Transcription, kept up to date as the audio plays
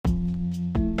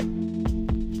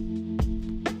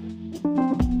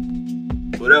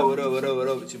What up, what up, what up, what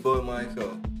up? It's your boy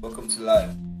Michael. Welcome to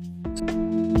Live.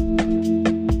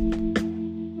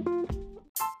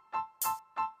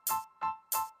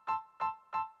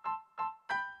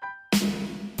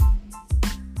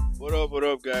 What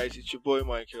up, guys? It's your boy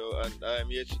Michael, and I am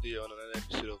here today on another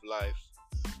episode of Live.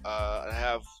 I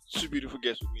have two beautiful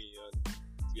guests with me, and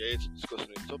we are here to discuss on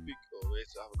a topic, or we're here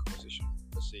to have a conversation,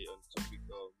 let's say, on the topic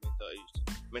of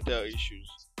mental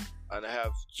issues. And I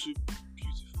have two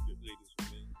beautiful ladies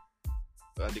with me,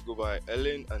 and they go by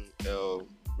Ellen and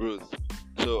Ruth.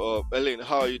 So, Ellen,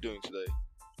 how are you doing today?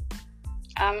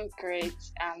 I'm great.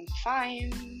 I'm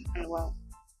fine and well.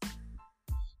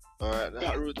 Alright,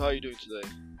 Ruth, how are you doing today?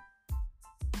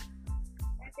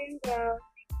 I think thank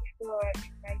you for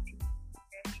inviting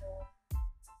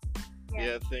me.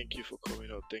 Yeah, thank you for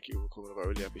coming up. Thank you for coming up. I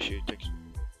really appreciate it. Thanks for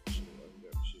coming up. I really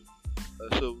appreciate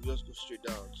it. So we'll just go straight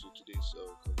down to today's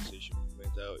conversation,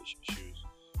 mental issues.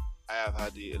 I have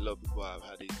had it. A lot of people have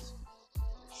had it,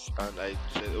 and I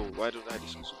said, "Oh, why don't I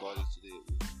discuss about it today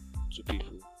with two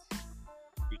people?"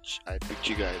 Which I picked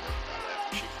you guys, and I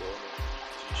appreciate for all the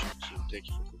invitation. So thank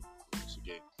you for coming once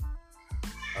again.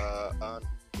 And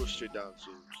go straight down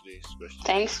to today's question.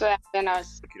 Thanks for having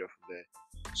us. Pick it up from there.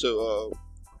 So,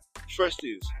 first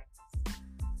is,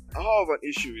 how of an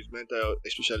issue is mental health,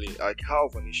 especially how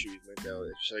of an issue is mental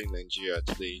health, especially in Nigeria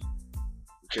today?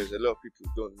 Because a lot of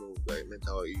people don't know that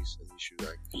mental health is an issue.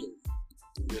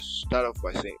 So just start off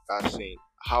by saying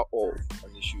how of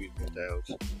an issue is mental health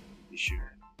issue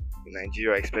in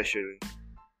Nigeria, especially.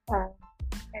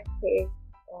 Okay.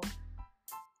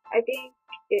 I think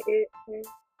it is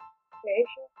the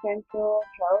issue of mental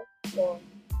health, so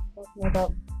talking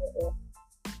about mental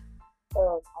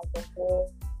health as a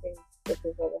whole is the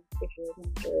prevalent issue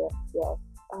in Nigeria. Yes.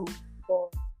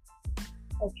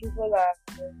 For people that are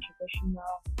very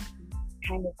traditional,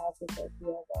 kind of have this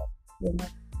idea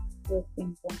that those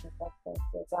things don't affect us,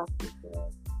 so black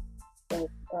people, but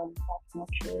that's not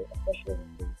true, especially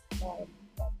with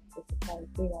the society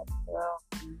that well,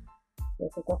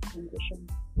 there's a good condition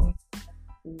that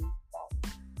you are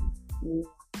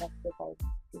affected by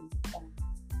these things.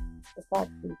 The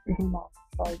fact is, even our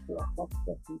society affects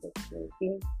us in this way,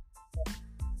 being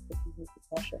with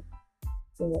depression.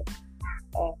 So,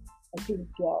 I think,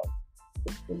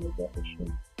 it's a major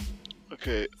issue.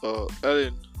 Okay,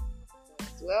 Ellen.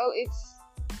 Well, it's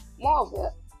more of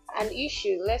an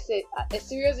issue, let's say a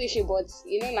serious issue, but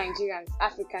Nigerians,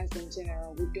 Africans in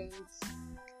general, we don't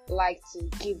like to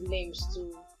give names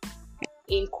to,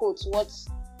 in quotes, what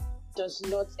does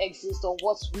not exist or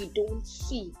what we don't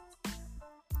see.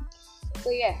 So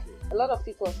yeah, a lot of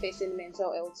people are facing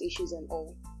mental health issues and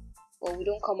all, but we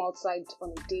don't come outside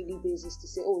on a daily basis to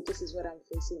say, oh, this is what I'm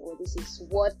facing, or this is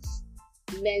what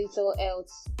mental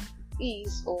health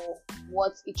is, or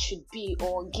what it should be,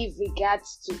 or give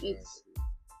regards to it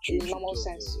in a normal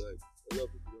sense. A lot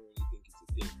of people don't really think it's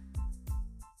a thing.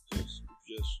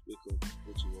 Just wake up,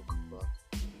 go to work, come back,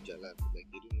 live their life. Like,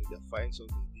 they don't know, they're fighting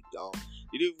something deep down.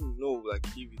 They don't even know, like,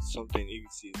 if it's something, if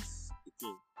it's a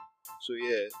thing. So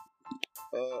yeah,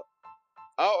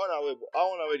 how unaware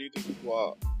do you think people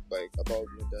are, like, about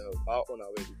mental health? How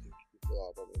unaware do you think people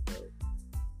are about mental health?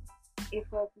 If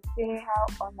we're to say how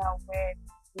unaware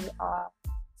we are,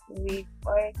 we've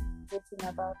already spoken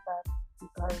about that,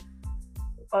 because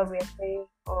what we're saying,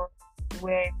 or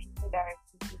we're people that are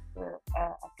supposed to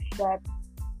accept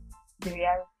the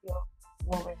reality of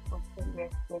what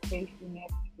we're facing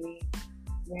every day,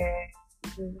 where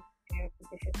we feel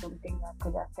this is something that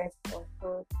could affect us.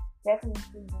 So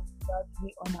definitely without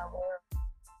being unaware,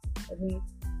 I mean,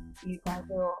 you can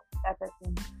say, oh, that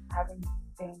person having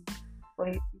things, but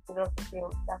you could also say,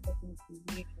 oh, that person's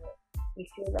behavior. We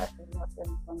feel that is not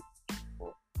very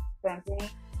people. So I'm saying,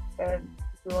 if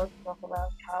we want to talk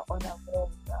about how unaware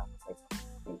we are,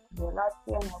 we're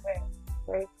largely unaware.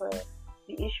 Very clear.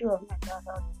 The issue of mental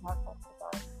health is not talked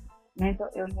about. Mental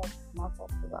illness is not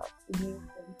talked about. It means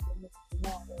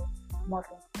more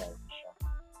consideration.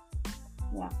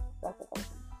 Yeah, that's what I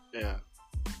think. Yeah,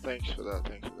 thanks for that.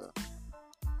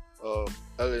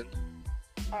 Ellen.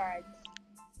 Alright.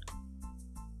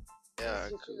 Yeah,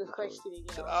 the question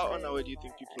again. So how unaware do you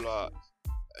think people are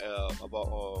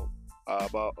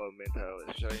about mental health,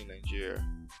 especially in Nigeria?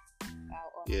 How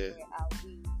unaware are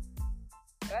we?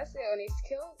 Let's say on a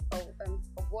scale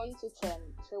of 1 to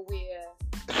 10, so we're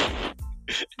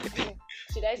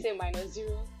should I say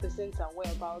 -0%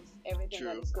 aware about everything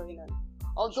that is going on.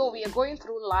 Although we are going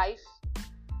through life,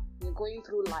 we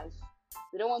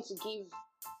don't want to give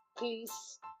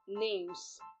things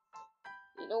names.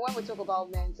 When we talk about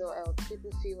mental health,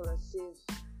 people feel as if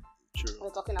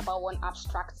we're talking about one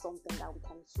abstract something that we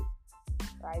can see.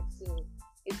 right? So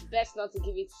it's best not to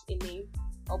give it a name,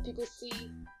 or people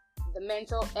see the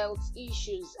mental health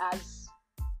issues as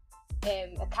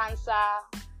a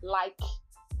cancer-like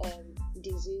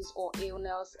disease or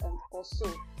illness, and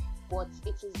also, but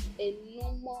it is a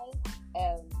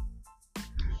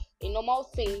normal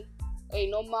thing, a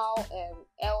normal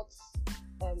health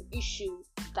issue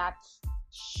that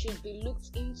should be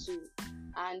looked into,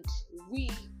 and we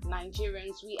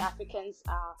Nigerians, we Africans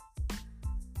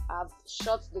have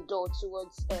shut the door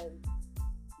towards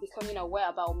becoming aware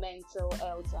about mental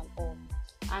health and all,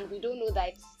 and we don't know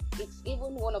that it's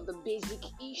even one of the basic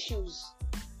issues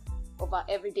of our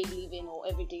everyday living or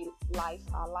everyday life,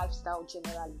 our lifestyle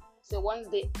generally. So once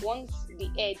the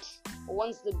head, or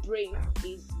once the brain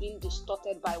is being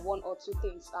distorted by one or two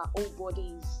things, our whole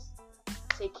body is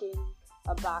taken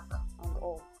aback and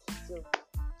all. So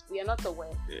we are not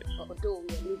aware, although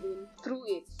we are living through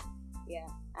it. Yeah,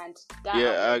 and that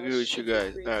I agree with you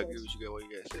guys. I agree with you guys. What you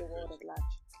guys said.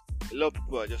 A lot of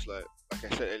people are just like I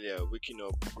said earlier, waking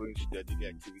up, going to their daily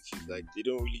activities. Like they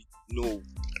don't really know.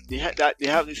 They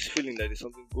have this feeling that there's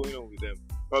something going on with them.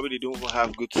 Probably they don't even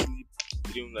have good sleep.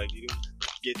 They don't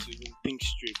get to even think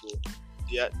straight. But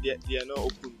they are not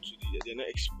open to they're not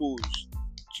exposed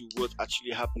to what's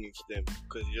actually happening to them,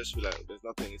 because they just feel like there's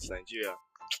nothing. It's Nigeria.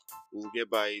 We'll get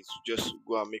by it. Just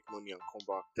go and make money and come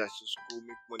back. That's just go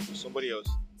make money for somebody else.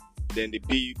 Then they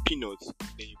pay you peanuts.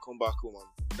 Then you come back home and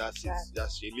that's it.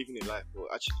 That's you're living a life, but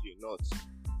actually you're not.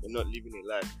 You're not living a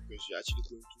life, because you're actually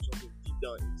going through something deep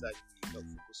down inside you. You're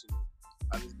not focusing on,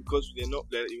 and it's because they're not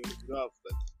there. Even if you don't have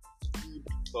like good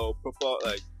or proper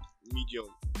like medium,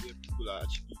 where people are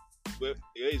actually where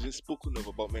it isn't spoken of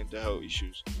about mental health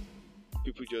issues.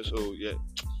 People just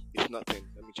it's nothing.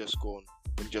 Let me just go on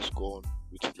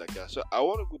with it like that. So I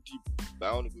want to go deep, but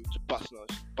I want to go to personal.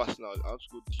 I want to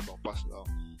go deep on personal.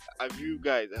 Have you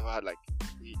guys ever had like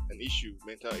an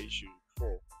mental issue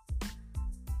before,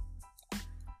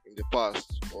 in the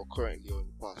past, or currently, or in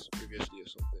the past, previously, or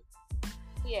something?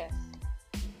 Yes.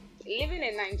 Living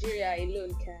in Nigeria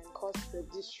alone can cause a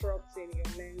disrupt in your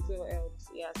mental health.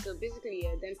 Yeah. So basically,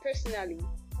 then personally,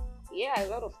 a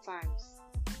lot of times,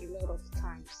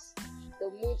 the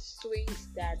mood swings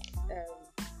that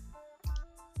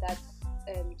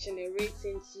generates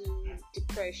into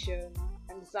depression,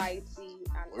 anxiety,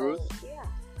 and all.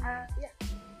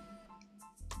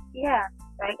 Yeah,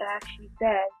 like I actually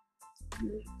said,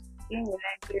 being in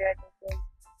Nigeria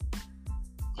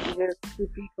doesn't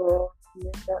typical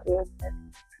mental illness.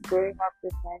 Growing up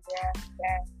with Nigerian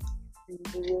parents, and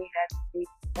the way that they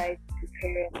decide to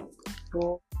parent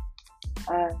school,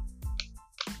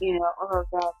 all of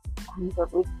that comes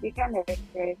up with the kind of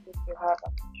experiences you have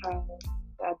as a child,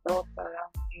 the adults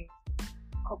around you,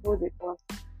 coupled with what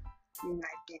you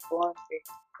might be born with,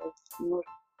 because most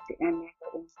the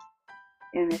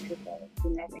illnesses are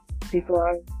genetic. People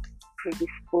are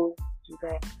predisposed to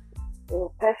them. So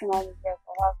personally, yes, I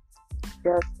have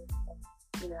dealt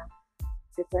with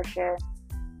depression,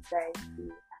 anxiety,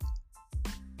 and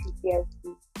PTSD,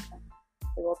 and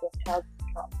a lot of childhood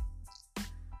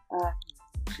trauma.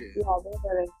 Those are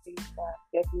the things that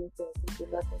definitely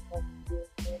a lot of us deal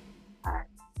with, and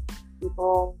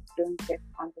people don't get to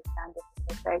understand the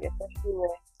other side, especially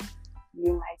when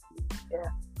you might be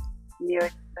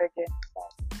neurosurgeon,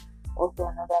 but also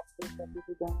another place that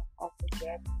people don't also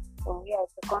get. So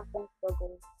it's a constant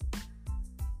struggle.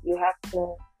 You have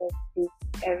to just do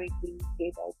everything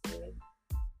day by day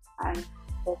and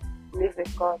just live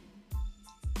with God.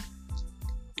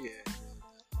 Yeah.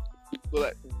 So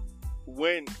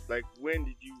when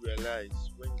did you realize?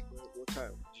 What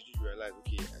time did you realize?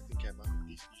 Okay, I think I'm having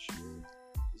this issue.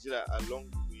 Or is it along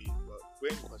the way? But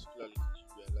when particularly did you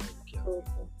realize? Okay, I'm having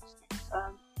these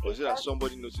things. Or is it that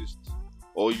somebody noticed,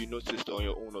 or you noticed on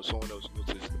your own, or someone else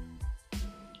noticed?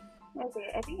 Okay,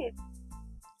 I think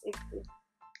it's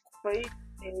for you to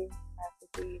say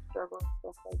that you struggle with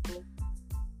stuff like this.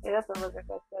 A lot of us, like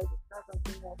I said, it's not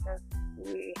something that just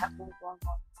really happens one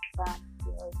time.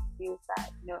 You feel that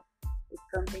it's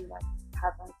something that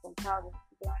happens from childhood.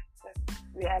 You don't just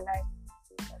realize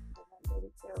it's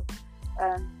really so. A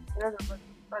lot of us,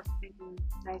 especially in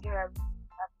Nigeria, we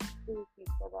have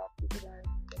facilities for that. People don't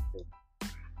get to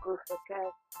go for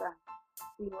tests and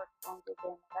see what's wrong with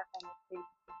them, that kind of thing.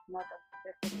 It's not a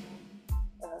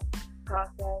professional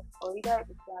process, or either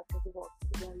it's not accessible.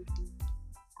 People don't really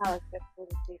how accessible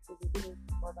it is, so they do it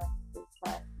for that to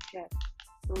try and check.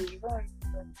 So you don't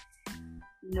really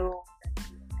know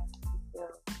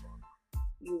that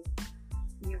you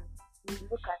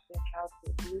look at your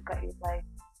childhood, you look at your life,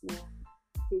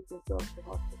 take yourself to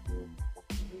hospital,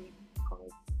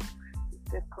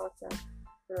 it's a process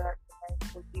throughout your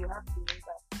life, but you have to know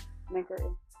that mental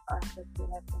health affects your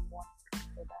life from one to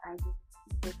the other, and you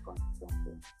take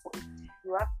consequences. But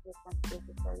you have to take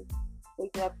consequences for it. So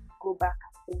you have to go back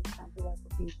and think and be like,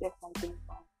 okay, is there something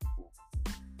wrong?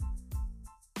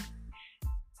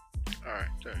 Alright,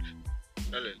 thanks.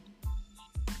 Ellen.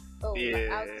 Oh, like Yeah.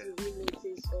 how do we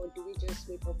notice, or do we just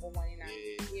wake up one morning and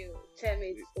Yeah. tell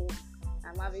me, oh,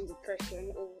 I'm having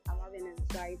depression, oh, I'm having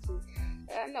anxiety?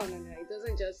 No. It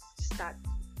doesn't just start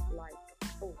like,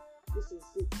 oh, this is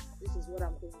it. This is what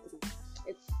I'm going through.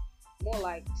 It's more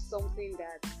like something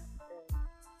that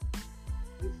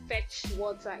you fetch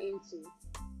water into,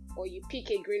 or you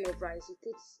pick a grain of rice, you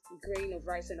put a grain of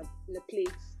rice in a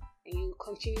plate, and you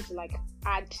continue to like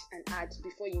add and add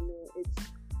before you know it's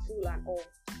full and all.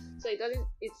 So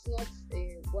it's not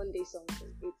a one day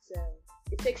something.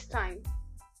 It takes time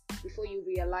before you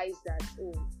realize that,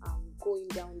 oh, I'm going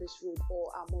down this road,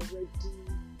 or I'm already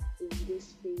in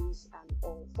this phase and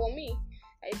all. For me,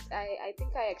 I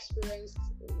think I experienced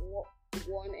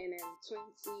one in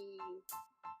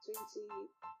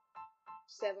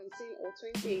 2017 or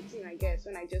 2018, I guess,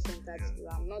 when I just entered school.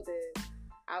 I'm not the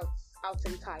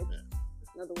outing type,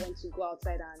 not the one to go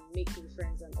outside and make new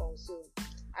friends and all. So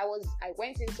I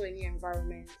went into a new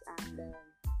environment, and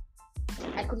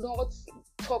I could not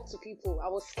talk to people. I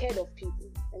was scared of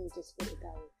people. Let me just put it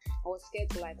that way. I was scared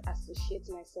to like associate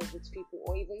myself with people,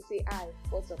 or even say, "I,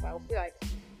 what's up?" I would feel like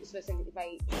this person. If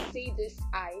I say this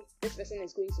person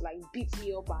is going to like beat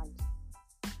me up and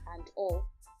all.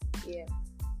 Yeah.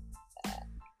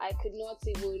 I could not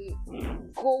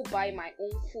even go buy my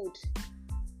own food.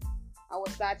 I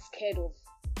was that scared of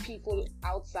people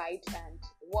outside, and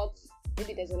what,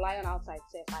 maybe there's a lion outside,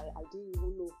 I didn't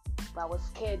even know, but I was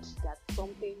scared that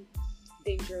something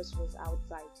dangerous was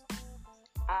outside.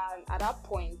 And at that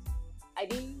point, I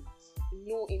didn't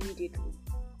know immediately.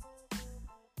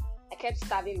 I kept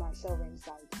starving myself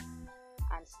inside,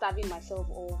 and starving myself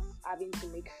of having to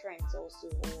make friends also,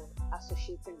 or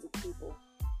associating with people.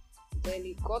 Then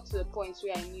it got to the point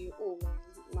where I knew, oh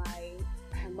man,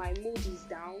 my mood is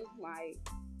down, my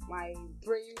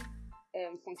brain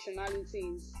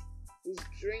functionality is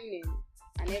draining,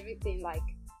 and everything like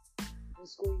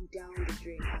was going down the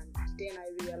drain. And then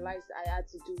I realized I had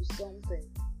to do something.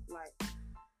 Like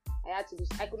I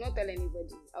could not tell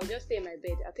anybody. I'll just stay in my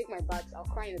bed, I'll take my bath, I'll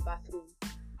cry in the bathroom,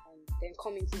 and then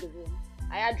come into the room.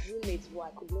 I had roommates, but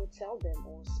I could not tell them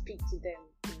or speak to them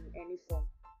in any form.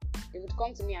 They would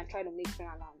come to me and try to make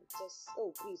friends, and I'm just,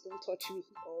 oh, please don't touch me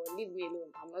or leave me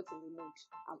alone. I'm not in the mood.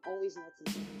 I'm always not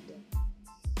in the mood then.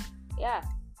 Yeah.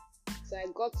 So I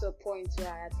got to a point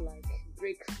where I had to like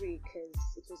break free, because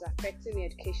it was affecting me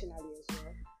educationally as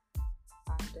well.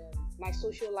 And my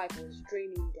social life was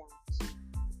draining down too.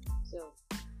 So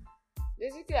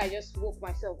basically I just woke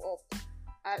myself up.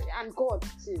 And God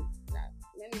too.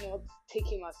 Let me not take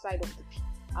him out of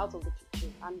the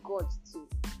picture. And God too.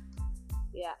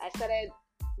 Yeah, I started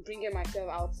bringing myself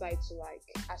outside to like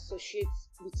associate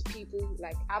with people,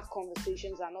 like have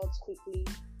conversations, and not quickly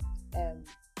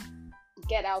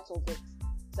get out of it.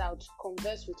 So I would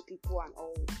converse with people and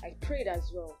all. I prayed as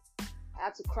well. I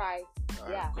had to cry.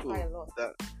 Cool. Cry a lot.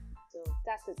 So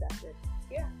that's it.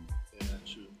 Yeah. Yeah,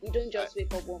 true. You don't just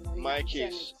wake up one morning. In my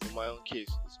own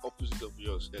case, it's opposite of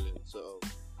yours, Ellen. So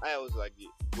I was like the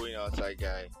going outside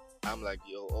guy. I'm like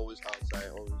the always outside,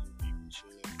 always with people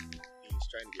chilling. He's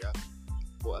trying to be happy.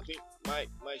 But I think my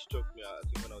struck me out. I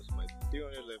think when I was in my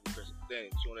 300 level, then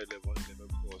 200 level, everything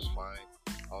was fine.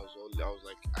 I was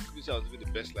like, I couldn't say I was living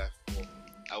the best life, but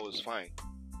I was fine.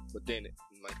 But then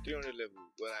in my 300 level,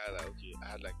 well, I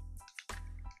had like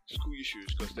school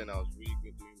issues, because then I was really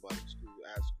doing bad in school. I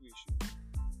had school issues,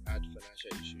 I had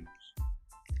financial issues.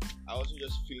 I wasn't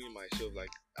just feeling myself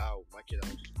like, oh, my kid, I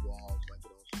want to go out, my kid, I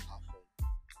want to have fun.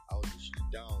 I was just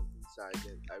down inside.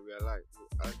 Then I realized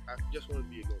I just want to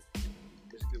be alone.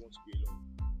 Basically, want to be alone.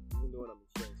 Even though when I'm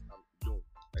with friends, I'm alone.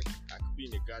 Like I could be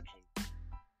in a gathering,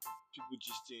 people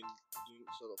gisting, doing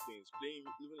sort of things, playing,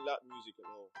 even loud music and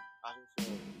all, having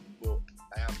fun. But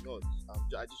I am not.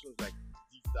 I just want to like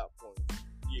leave that point,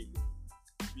 be alone,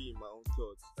 be in my own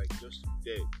thoughts, like just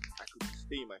be there. I could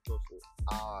stay in my thoughts for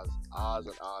hours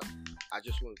and hours. I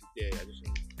just want to be there. I just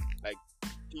want to, like,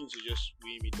 things are just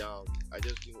weighing me down. I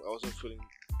wasn't feeling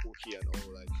okay and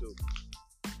all. Like, so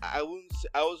I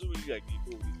wasn't really like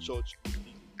the church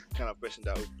kind of person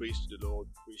that would praise to the Lord,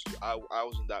 I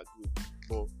wasn't that good.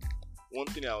 But one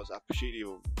thing I was appreciative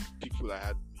of people I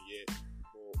had with me, yeah,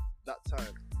 for that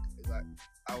time is like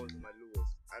I was in my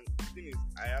lowest. And the thing is,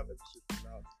 I have episodes from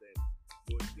now to then,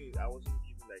 but the thing is, I wasn't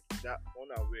even like that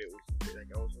unaware. I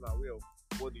was unaware of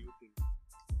what do you think,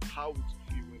 how would you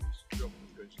feel when you struck,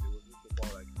 person. There was no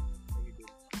about like anybody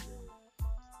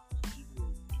give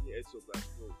me a heads up like,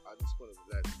 bro, at this point of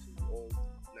life, it's gonna be all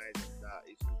nice and that.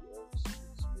 It's gonna be all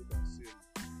smooth and safe.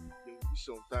 There will be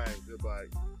some times whereby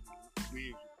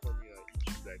waves will come in and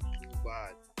hit you like so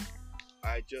bad.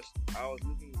 I was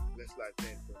living less life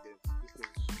then, but then this thing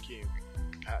came.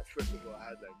 First of all,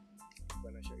 I had like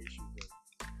financial issues and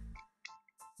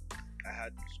I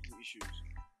had school issues.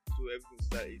 So everything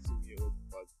started eating me up.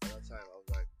 But at that time, I was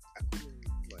like, I couldn't even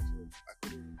do myself. I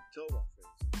couldn't even tell my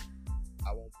friends.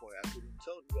 At one point, I couldn't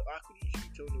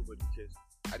usually tell nobody because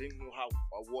I didn't know how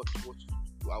or what I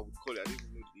would call it. I didn't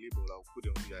know the label I would put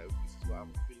it on. Like, this is what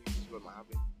I'm feeling. This is what I'm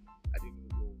having. I didn't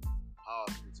know how I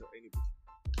was going to tell anybody.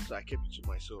 So I kept it to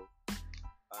myself.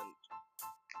 And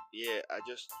yeah, I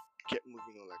just kept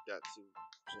moving on like that. So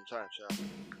sometimes,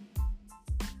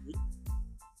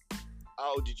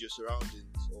 how did your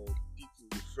surroundings or people,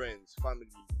 your friends, family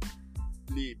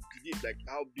play? Like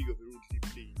how big of a role did they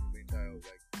play in your mental health?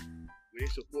 Like were they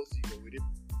supportive or were they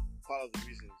part of the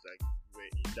reasons like you were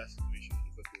in that situation in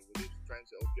the first place? Were they trying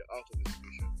to help you out of the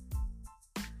situation?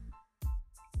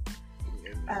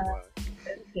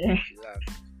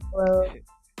 Okay.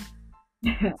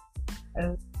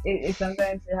 Well,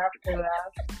 sometimes you have to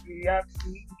laugh. You have to,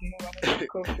 want to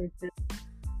cope with it.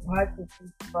 You have to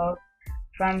think about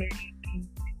family things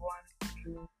you want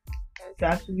to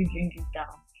actually bring it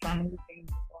down. Family things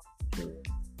you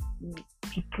want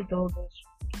to put all those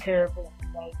terrible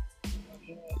life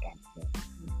in it, and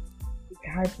it's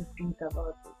hard to think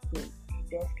about it. So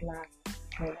you just laugh.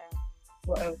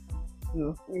 What else to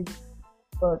do?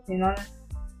 But in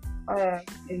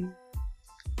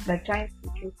like trying to be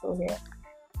truthful here,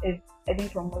 I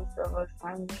think for most of us,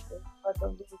 family is part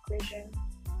of the equation.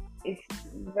 It's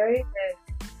very rare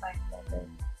to find that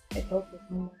I talk to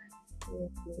someone who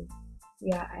says,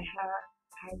 yeah, I have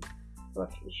had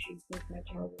such issues with my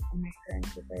childhood and my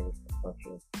parents were very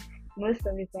supportive. Most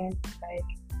of the time, like,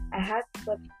 I had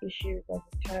such issues as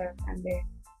a child and then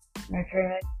my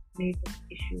parents made this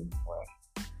issue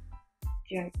worse. Do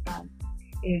you understand?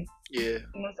 Yeah.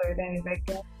 Most of the time, it's like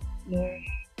that.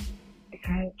 The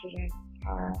kind of children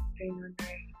are going on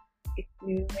there. If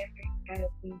you learn kind of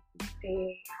things to say,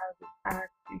 how to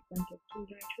act in front of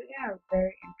children, children are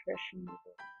very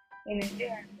impressionable. And in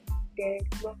there,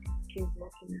 there's lots of kids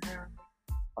walking around,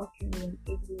 often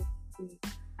ADHD,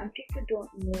 and people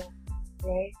don't know,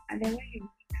 right? And then when you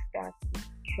mix that with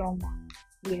trauma,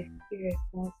 with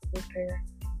irresponsible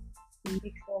parents, you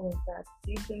mix all of that,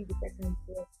 do you think the person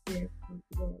will be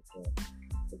responsible as well?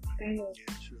 It's kind of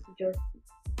just,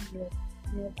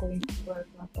 not going to work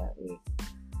out that way.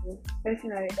 So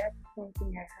personally, that's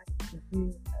something I had to do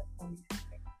at some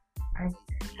point. I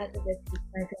had to get to the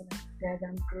point that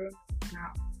I'm grown up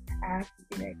now. I have to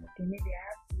be like, okay, maybe I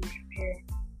have to be a parent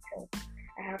myself.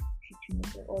 I have to teach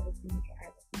myself all the things that I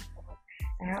have to think about.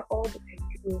 I have all the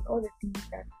principles, all the things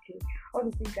that I take, all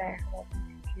the things that I have to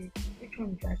do. Which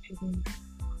one is actually mine?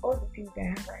 All the things that I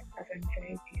have as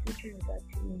anxiety, which one is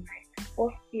actually mine?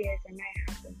 What fears am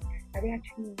I having? Are they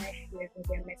actually my fears or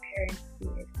they're my parents'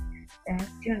 fears?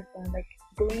 Do you understand? Like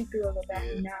going through all of that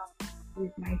now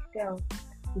with myself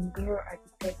to grow as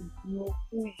a person, to know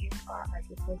who you are as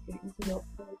a person instead of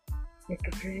who like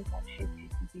your parents have shaped you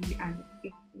to be. And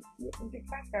it's the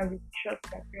fact that we trust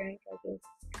that parents are just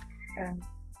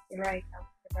right and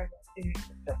whatever they're doing.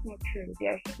 That's not true. They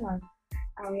are humans.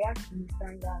 And we have to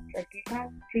understand that. Like you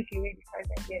can't take away the fact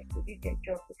that yes, they did their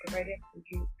job, they provided for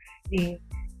you, they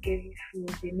gave you food,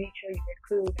 they made sure you were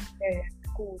clothed and fed and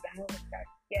schooled and all of that.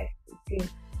 Yes, they did.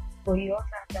 But you also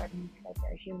have to admit that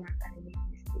they're humans and they make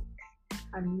mistakes.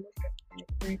 And most of the time,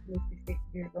 parents make mistakes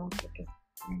with the wrong sort of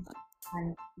parents, and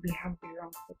we have the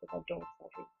wrong sort of adults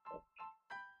that we support.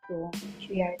 So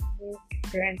yeah, I think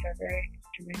parents are very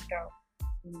instrumental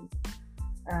in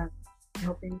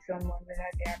helping someone, whether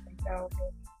they are mental health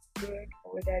good or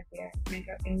whether their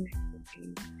mental illness will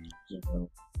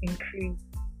be, increased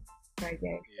by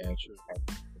their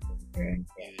parents.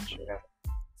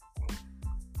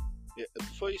 Yeah,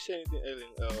 before you say anything,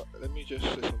 Ellen, let me just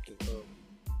say something.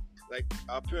 Like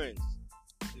our parents,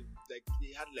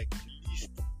 they had like the least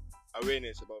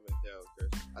awareness about mental health.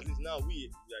 Cause at least now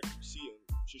we like see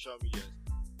on social media,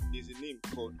 there's a name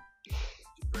called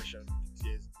depression,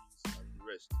 PTSD, and the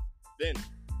rest. Then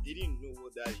they didn't know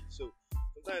what that is. So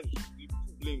sometimes we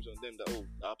put blames on them that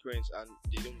our parents and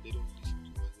they don't listen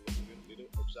to us, they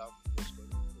don't observe what's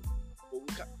going on.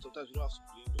 But sometimes we don't have to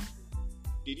blame them.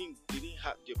 They didn't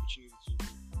have the opportunity to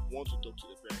want to talk to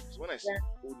the parents. When I see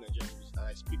old Nigerians and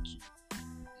I speak to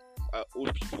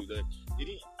old people, that they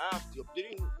didn't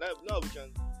have now we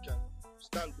can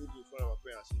stand boldly in front of our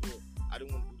parents and say, no, I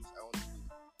don't want to do this, I want to do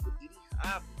this. I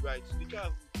have the right. They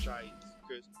can't even try it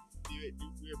because we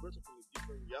are brought up in a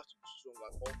different. You have to be strong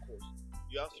at all costs.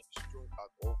 You have to be strong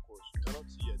at all costs. You cannot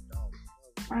see it down.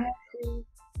 Honestly,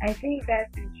 I think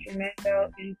that's instrumental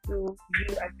into you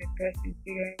as a person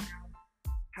figuring out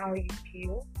how you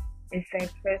feel. It's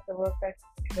like first of all, first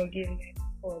forgiveness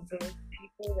for those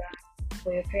people that,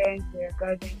 for your parents, for your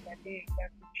guardians that didn't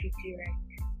exactly treat you right.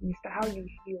 And it's how you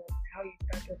feel, how you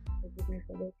start your forgiveness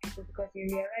for those people because you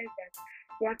realize that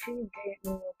you actually didn't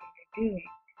know what they were doing.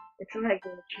 It's not like they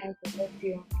were trying to hurt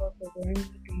you on purpose or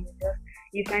anything.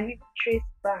 You can even trace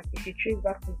back, if you trace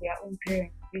back to their own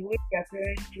parents, the way their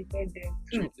parents treated them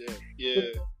too. Yeah.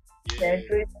 So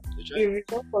it's a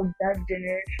result of that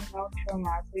generational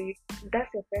trauma. So that's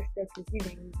your first step to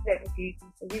healing. You said, okay, you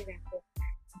can forgive them. So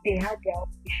they had their own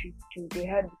issues too. They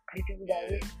had criticism that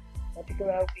way,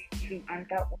 particular way too, and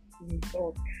that was the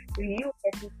result. So you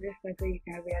get to this point where you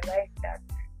can realize that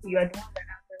you are the one that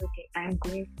says, okay, I'm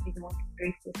going to be the one to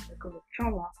break this cycle of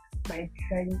trauma by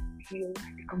deciding to heal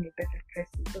and become a better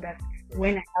person so that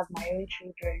when I have my own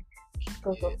children,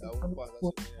 because of I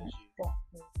won't pass that energy.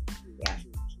 yeah.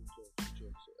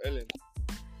 True. So Ellen,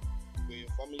 when your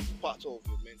family part of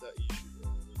your mental issues, or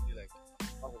when they like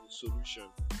part of the solution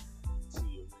to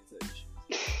your mental issues?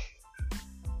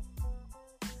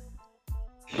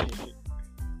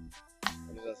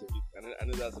 I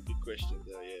know that's a big question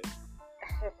there, yeah.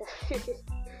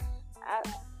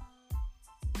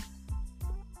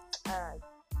 Alright.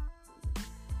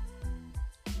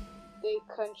 They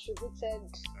contributed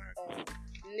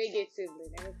negatively,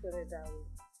 let me put it that way,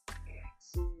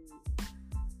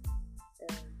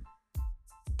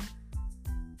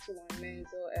 to my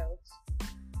mental health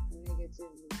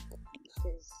negatively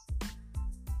because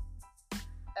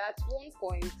at one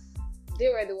point they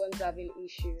were the ones having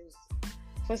issues.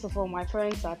 First of all, my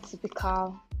parents are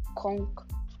typical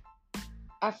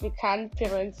African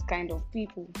parents kind of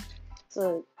people.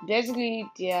 So basically,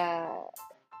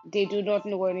 they do not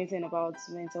know anything about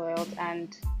mental health,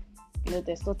 and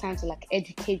there's no time to like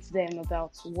educate them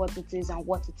about what it is and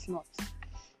what it's not.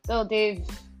 So they've,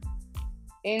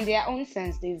 in their own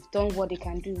sense, they've done what they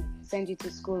can do, send you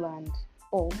to school and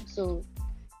all. So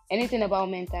anything about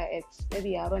mental health,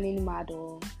 maybe you're running mad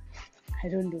or I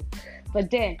don't know. But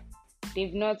then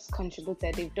they've not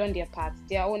contributed. They've done their part.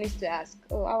 Their own is to ask,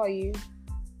 "Oh, how are you?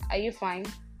 Are you fine?"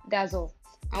 That's all.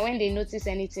 And when they notice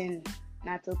anything,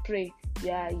 not to pray,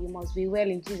 yeah, you must be well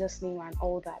in Jesus' name and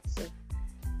all that. So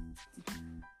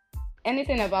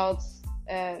anything about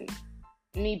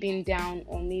me being down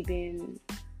or me being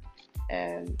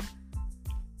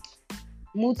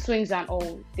mood swings and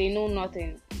all, they know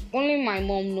nothing. Only my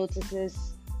mom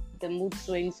notices the mood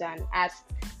swings and asks,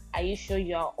 "Are you sure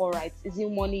you are alright? Is it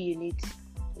money you need?"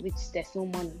 Which there's no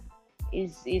money.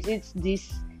 Is it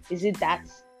this? Is it that?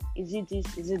 Is it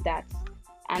this? Is it that?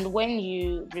 And when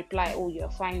you reply, "Oh, you're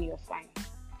fine,"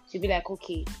 she'll be like,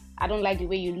 "Okay, I don't like the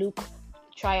way you look.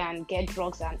 Try and get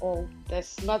drugs and all."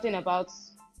 There's nothing about,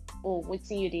 "Oh,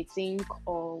 waiting you they think,"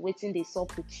 or waiting they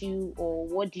sup with you, or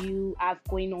what do you have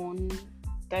going on.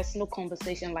 There's no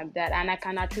conversation like that, and I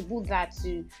can attribute that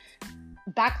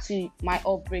back to my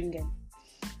upbringing.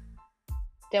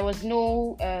 There was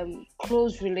no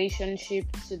close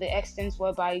relationship to the extent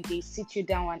whereby they sit you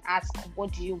down and ask,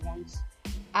 "What do you want?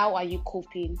 How are you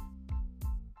coping?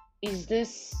 Is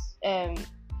this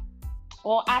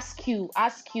or ask you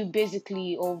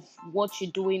basically of what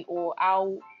you're doing or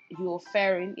how you're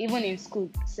faring." Even in school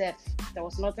itself, there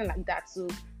was nothing like that. So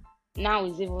now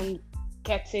it's even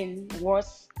getting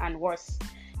worse and worse.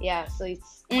 Yeah, so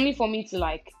it's only for me to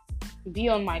like be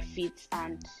on my feet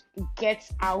and get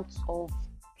out of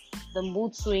the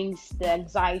mood swings, the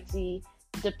anxiety,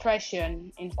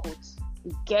 depression in quotes.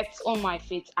 Get on my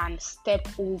feet and step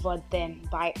over them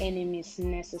by any means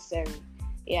necessary.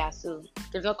 Yeah, so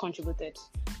they've not contributed,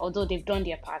 although they've done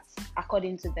their part.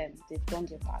 According to them, they've done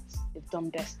their part. They've done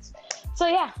best. So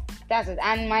yeah, that's it.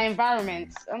 And my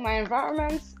environment,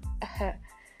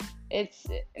 it's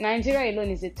Nigeria alone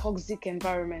is a toxic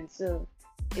environment, so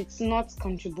it's not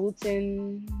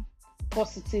contributing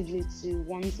positively to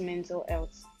one's mental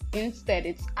health. Instead,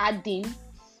 it's adding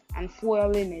and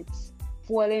fueling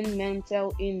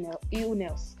mental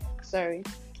illness.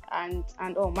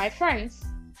 And all my friends,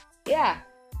 yeah.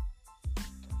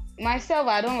 Myself,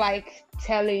 I don't like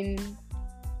telling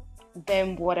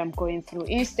them what I'm going through.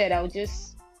 Instead, I'll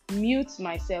just mute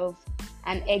myself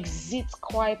and exit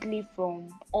quietly from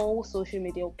all social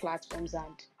media platforms,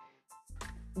 and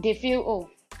they feel, "Oh,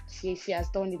 she has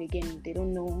done it again." They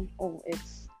don't know, oh,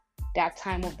 it's that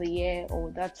time of the year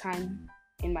or that time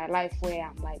in my life where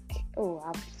I'm like, "Oh,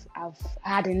 I've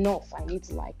had enough. I need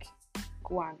to like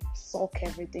go and soak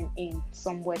everything in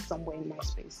somewhere in my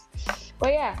space.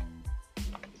 But yeah,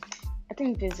 I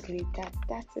think basically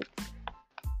that's it.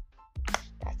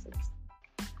 That's it.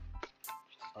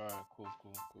 Alright, cool.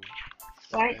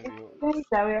 Like Thank it you. seems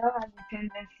that we all have the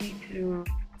tendency to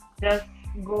just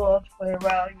go off for a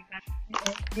while. You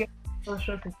can see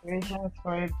social situations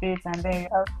for a bit, and then you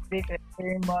have to take a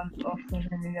 3 months off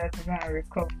social media to go and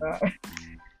recover.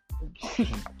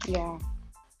 Yeah.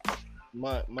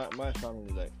 My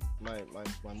family, like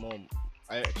my mom,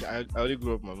 I only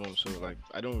grew up with my mom, so like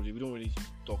we don't really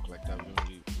talk like that.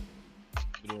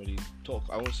 We don't really talk.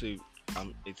 I won't say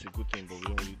it's a good thing, but we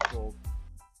don't really talk.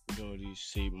 We don't really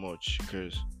say much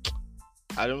because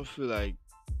I don't feel like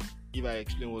if I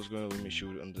explain what's going on with me, she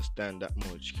would understand that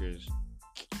much. Because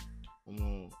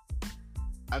um,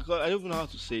 I don't even know how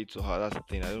to say it to her. That's the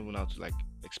thing. I don't even know how to like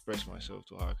express myself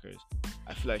to her because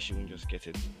I feel like she won't just get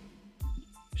it.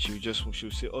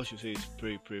 She'll say all she'll say is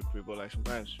pray. But like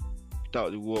sometimes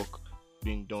without the work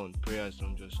being done, prayers are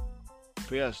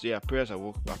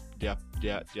work. They are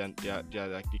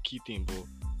like the key thing, but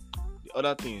the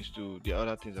other things too. The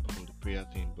other things apart from the prayer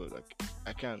thing, but like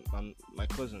I can't. My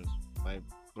cousins, my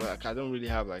brother. Like, I don't really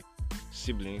have like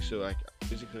siblings, so like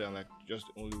basically I'm like just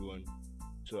the only one.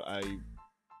 So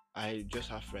I just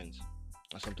have friends,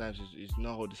 and sometimes it's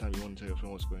not all the time you want to tell your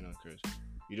friend what's going on because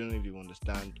you don't even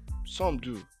understand. Some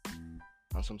do,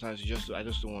 and sometimes I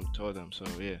just don't want to tell them. So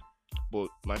yeah, but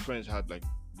my friends had like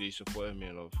they supported me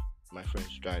a lot. My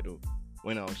friends tried though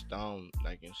when I was down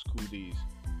like in school days,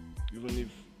 even if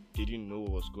they didn't know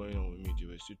what was going on with me, they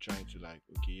were still trying to like,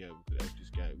 okay, yeah, we could help this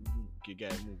guy. Okay, guy,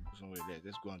 move go somewhere there.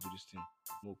 Let's go and do this thing.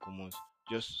 Move, come on,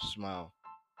 just smile.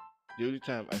 The only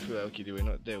time I feel like okay they were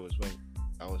not there was when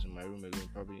I was in my room alone,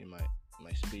 probably in my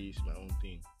space, my own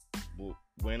thing. But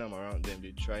when I'm around them,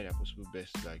 they try their possible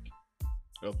best to like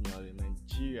help me out in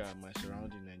Nigeria. My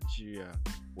surrounding Nigeria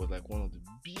was like one of the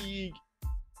big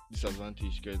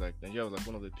disadvantage because like Nigeria was like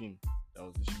one of the things that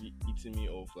was literally eating me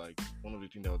off, like one of the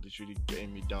things that was literally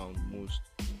getting me down most.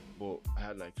 But I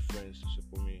had like friends to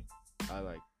support me. I had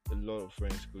like a lot of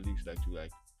friends, colleagues like to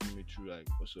like put me through like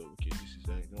also okay this is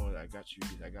like no I got you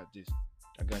this, I got this,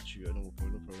 I got you, no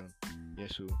problem. Yeah,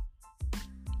 so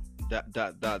that's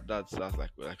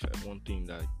like one thing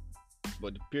that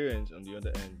but the parents on the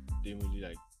other end they really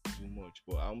like do much.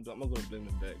 But I'm not gonna blame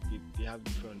them that they have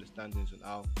different understandings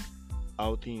on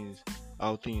how things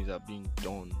how things are being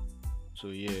done. So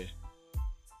yeah.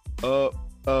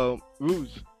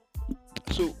 Ruth.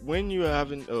 So when you are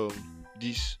having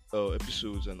these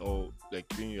episodes and all, like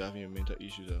when you're having your mental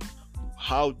issues,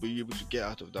 how were you able to get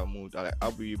out of that mood? Like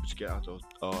how were you able to get out of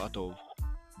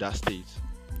that state?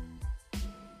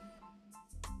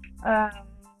 Um,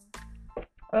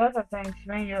 a lot of times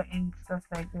when you're in stuff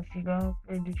like this, you don't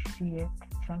really see it.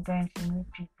 Sometimes you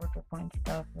need people to point it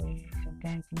out for you.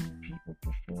 Sometimes you need people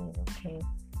to say, okay,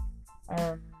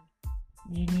 um,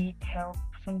 you need help.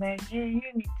 Sometimes you need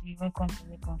to even come to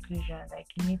the conclusion, like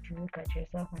you need to look at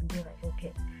yourself and be like,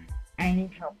 okay, I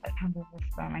need help. I can't do this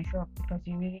by myself because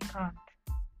you really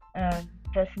can't.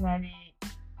 Personally,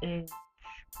 it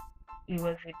it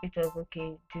was a bit of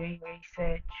okay doing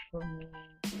research for me,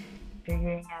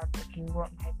 figuring out okay what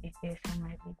might be this, what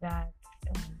might be that,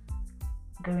 um,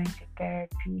 going to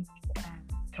therapy,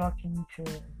 talking to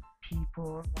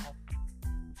people that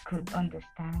could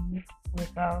understand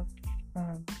without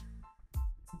um,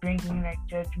 bringing like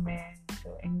judgment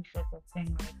or any sort of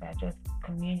thing like that. Just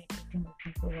communicating with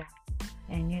people that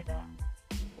I knew that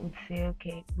would say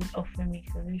okay, would offer me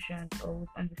solutions or would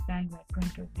understand my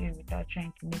point of view without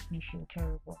trying to make me feel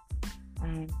terrible.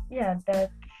 And yeah,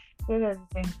 that those are the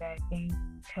things that I think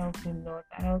help a lot.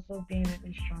 And also being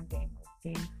really strong in my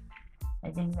faith. I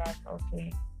think that's also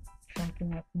something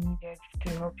that's needed to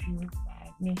help you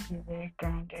make you a very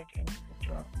grounded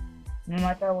individual. No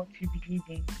matter what you believe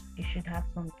in, you should have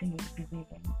something you believe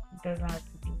in. It doesn't have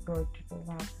to be God, it doesn't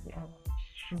have to be Allah.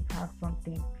 You should have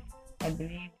something. I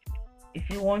believe if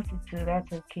you want it to,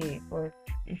 that's okay. But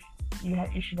if you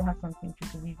should have something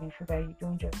to believe in so that you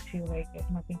don't just feel like there's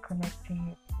nothing connecting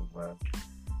you to the world.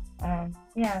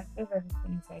 Yeah, those are the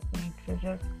things I think. So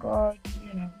just God,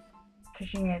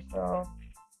 pushing yourself,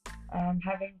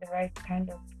 having the right kind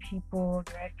of people,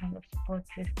 the right kind of support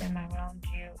system around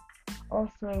you.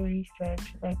 Also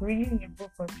research, like reading a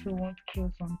book or two won't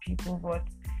kill some people, but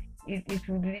it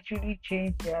will literally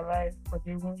change their life, but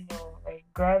they won't know. Like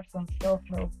grab some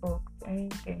self-help books,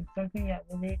 anything, something that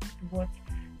relates to what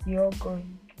you're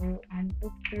going through and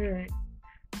look through it.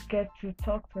 Get to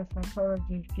talk to a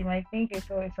psychologist. You might think it's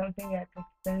always something that's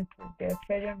expensive. There are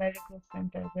federal medical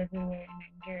centers everywhere in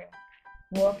Nigeria.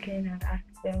 walk in and ask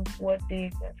them what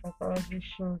day their psychologist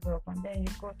shows up, and then you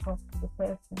go talk to the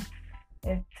person.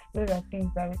 It's those are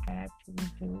things that we can actually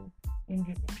do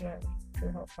individually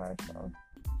to help ourselves.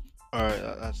 All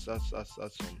right, that's some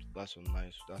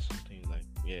nice. That's something like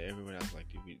yeah, everyone has like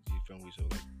different ways of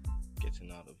like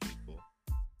getting out of it. But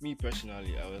me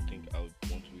personally, I would think I would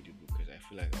want to read a book because I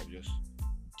feel like I'll just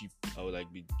deep. I would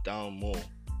like be down more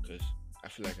because I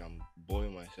feel like I'm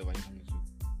boring myself. I need something to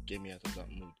get me out of that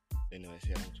mood. Then if I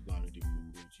say I want to go and read a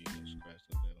book, oh Jesus Christ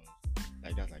of heavens,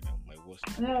 like that's like my worst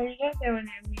No, nightmare. you don't get what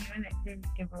I mean when I say read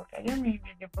the book. I don't mean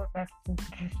read the book as to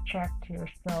distract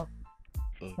yourself.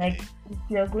 Like, Okay, if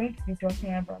you're going to be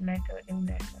talking about mental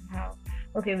illness and how,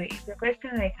 okay, wait, is the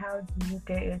question like, how do you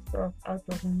get yourself out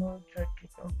of moods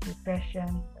of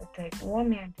depression? It's like, what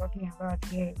me I'm talking about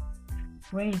here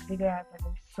is when you figure out that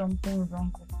there's something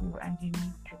wrong with you and you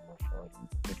need to move forward in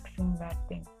fixing that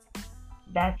thing.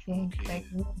 That thing, okay, like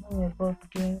reading a book,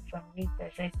 doing some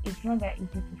research, like, it's not that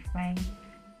easy to find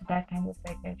that kind of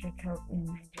psychiatric help in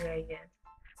Nigeria yet.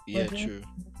 yeah, But doing true,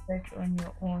 research on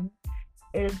your own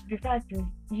is the fact is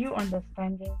you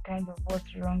understanding kind of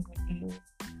what's wrong with you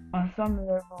on some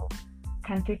level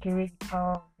can take away the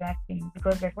power of that thing,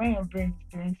 because like when your brain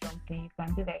is doing something you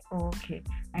can be like, oh okay,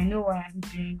 I know why I'm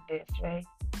doing this, right?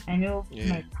 I know yeah,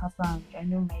 my patterns, I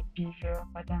know my behavioral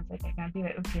patterns, like I can be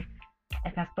like, okay, I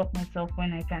can stop myself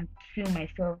when I can feel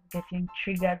myself getting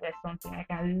triggered by something. I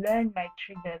can learn my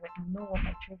triggers. I can know what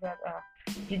my triggers are.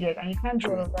 You get, and you can't do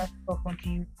all true, of that stuff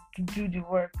until you do the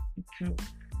work to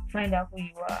find out who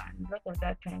you are. And a lot of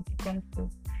that time it comes to,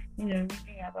 reading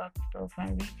about stuff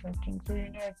and researching, so you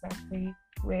know exactly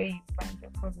where you find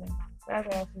your problem. That's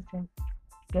why I also think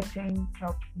getting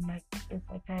help from like a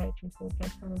psychiatrist or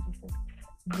psychologist is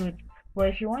good. But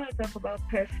if you want to talk about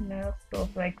personal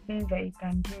stuff, like things that you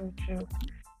can do to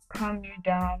calm you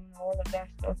down, all of that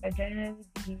stuff, I generally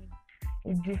believe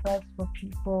it differs for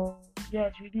people.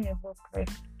 Yes, reading a book like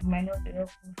might not be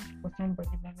helpful for somebody,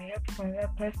 but may help for another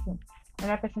person.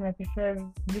 Another person might prefer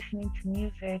listening to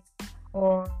music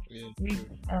or yeah, read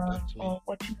true. That's me. or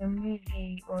watching a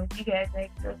movie, or you guys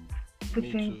like just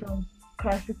Me putting too. some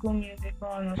classical music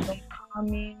on or some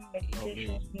calming Not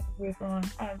meditation me. music on.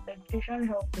 And meditation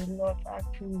helps a lot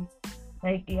actually.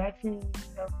 Like it actually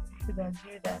helps people that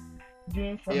do that,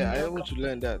 doing some Yeah, I yoga. want to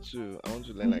learn that too. I want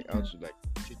to learn like how Mhm. to like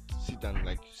sit and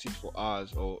like sit for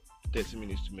hours or 30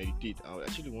 minutes to meditate. I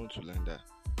actually want to learn that.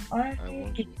 I Honestly,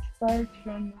 want it to. starts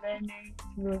from learning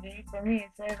slowly. For me,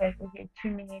 it's always like, okay, 2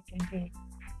 minutes a day,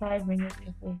 5 minutes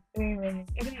a day, 3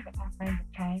 minutes. Even if I can't find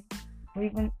the time, or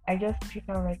even I just pick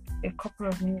out like a couple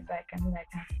of minutes I can do, I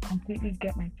can completely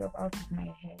get myself out of my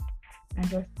head and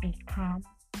just be calm.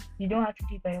 You don't have to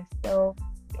do it by yourself.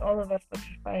 All over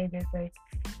Spotify, there's like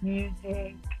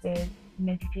music, there's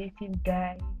meditative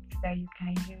guides that you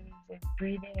can use, there's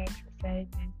breathing exercises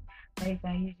that you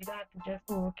can use. You don't have to just,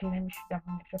 oh, okay, let me sit down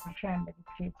for myself and try and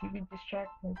meditate. You be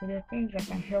distracted. So there are things that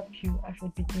can help you as a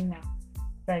beginner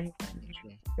that you can use.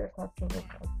 True, You just have to look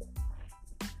out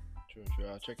there. true.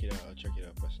 I'll check it out. I'll check it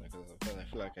out personally because I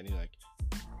feel like I need like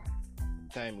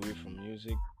time away from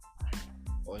music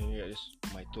or just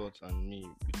my thoughts and me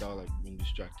without like being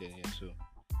distracted here. So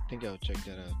I think I'll check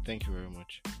that out. Thank you very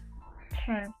much.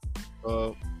 Sure.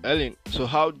 Uh, Ellen, so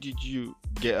how did you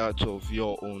get out of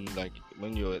your own like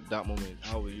when you're at that moment?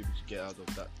 How were you able to get out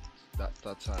of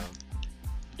that time,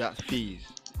 that phase?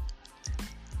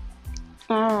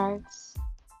 Alright.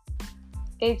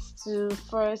 It's to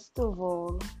first of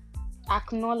all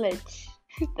acknowledge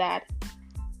that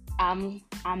I'm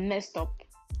messed up.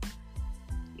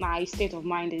 My state of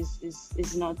mind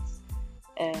is not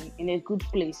in a good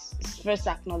place. First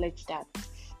acknowledge that.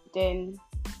 Then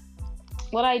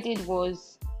what I did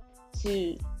was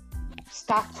to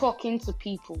start talking to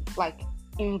people, like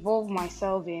involve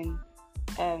myself in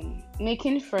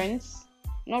making friends.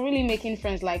 Not really making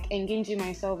friends, like engaging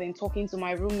myself in talking to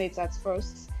my roommates at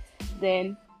first.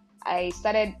 Then I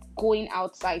started going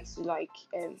outside to like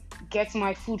get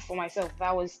my food for myself.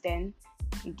 That was then.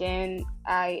 Then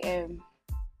I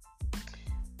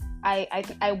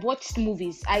watched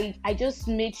movies. I just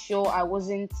made sure I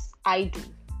wasn't idle,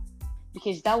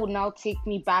 because that would now take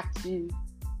me back to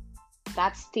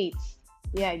that state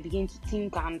where I begin to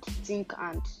think,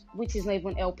 and which is not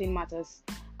even helping matters.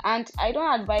 And I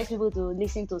don't advise people to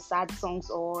listen to sad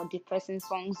songs or depressing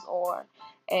songs or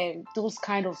those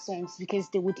kind of songs, because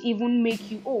they would even make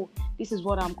you, oh, this is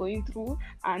what I'm going through,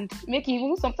 and make you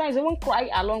even sometimes even cry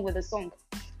along with the song.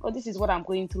 Oh, this is what I'm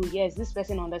going through. Yes, this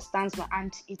person understands me,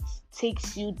 and it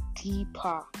takes you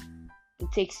deeper.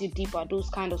 It takes you deeper. Those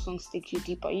kind of songs take you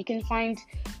deeper. You can find,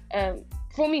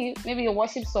 for me, maybe your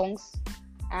worship songs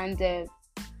and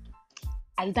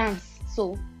I dance.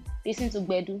 So listen to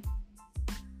Bedu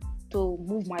to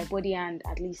move my body and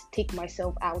at least take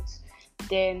myself out.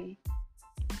 Then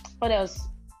what else?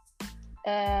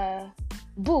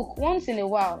 Book once in a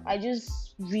while. I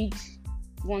just read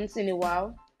once in a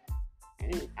while,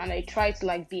 and I try to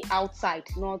like be outside.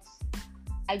 Not.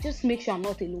 I just make sure I'm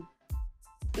not alone,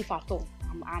 if at all.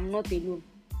 I'm not alone,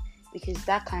 because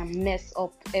that can mess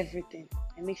up everything.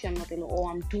 I make sure I'm not alone, or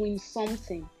I'm doing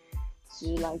something to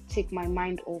like take my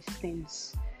mind off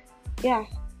things. Yeah,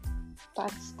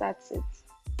 that's it.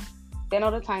 Then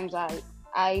other times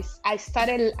I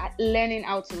started learning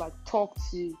how to like talk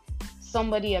to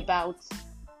somebody about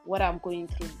what I'm going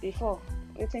through. Before,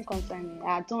 everything concern me.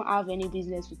 I don't have any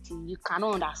business with you. You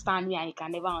cannot understand me, and you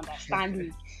can never understand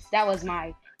me. That was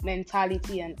my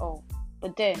mentality and all.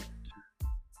 But then,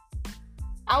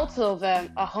 out of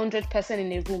 100%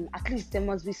 in a room, at least there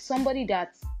must be somebody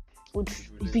that would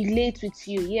relate with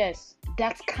you. Yes,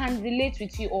 that can relate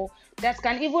with you, or that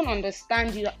can even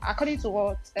understand you, according to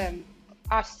what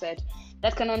Ash said,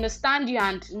 that can understand you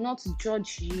and not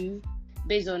judge you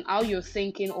based on how you're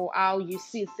thinking or how you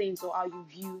see things or how you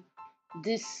view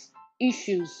these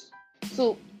issues.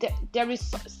 So there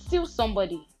is still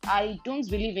somebody. I don't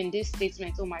believe in this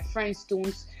statement, oh, my friends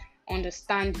don't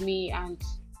understand me and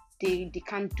they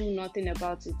can't do nothing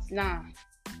about it. Nah.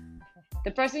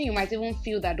 The person you might even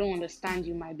feel that don't understand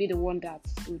you might be the one that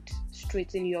would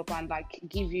straighten you up and like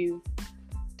give you,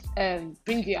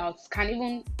 bring you out, can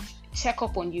even check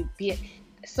up on you, be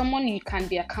someone you can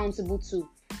be accountable to.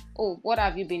 Oh, what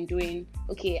have you been doing?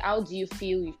 Okay, how do you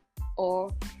feel?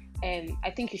 Or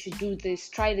I think you should do this,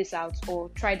 try this out, or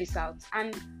try this out.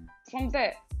 And from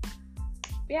there,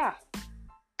 yeah,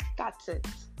 that's it.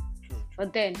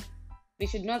 But then we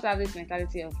should not have this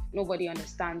mentality of nobody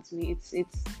understands me.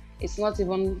 It's not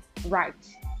even right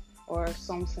or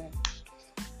something.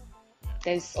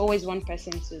 There's always one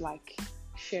person to like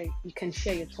share. You can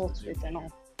share your thoughts with and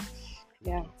all.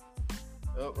 Yeah.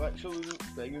 Right. So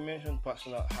like you mentioned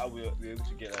personal, how we're able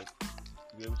to get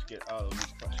out of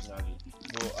it personally.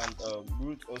 And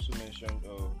Ruth also mentioned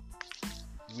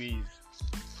ways,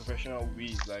 professional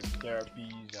ways like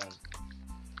therapies and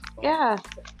yeah.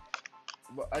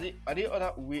 But are there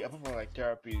other ways apart from like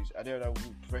therapies? Are there other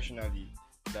ways professionally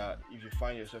that if you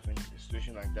find yourself in a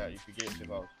situation like that, if you get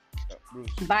yourself out, Ruth?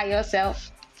 By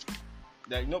yourself.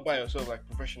 Like not by yourself, like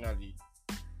professionally,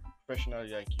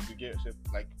 like if you get yourself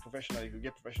like professionally, if you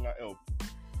get professional help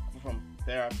apart from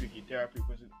therapy,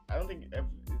 because I don't think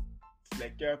it's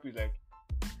like therapy is like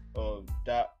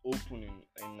that open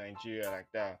in Nigeria like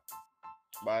that.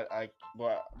 But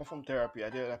apart from therapy, are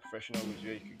there other professional ways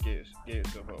where you could get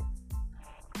yourself help?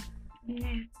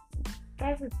 Yeah,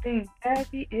 that's the thing.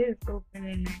 Therapy is open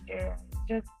in Nigeria.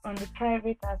 Just on the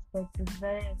private aspect, it's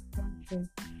very expensive.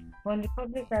 On the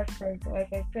public aspect,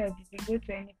 like I said, if you go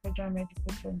to any federal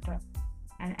medical center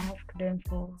and ask them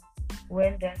for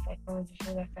when their psychologist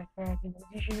or their psychiatrist,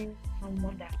 there's usually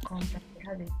someone that comes and they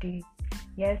have a day.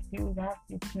 Yes, you have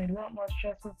it's a lot more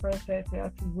stressful process. You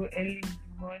have to go early in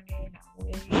the morning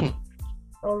and wait.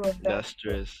 All of that. That's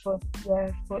stress. But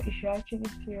yes, but if you're actually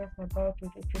serious about it,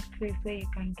 it's a place where you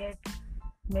can get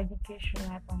medication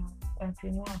at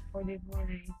a more affordable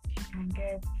rate. You can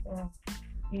get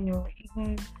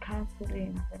even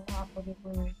counseling at a more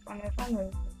affordable rate. On a family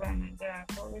plan,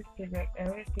 I always take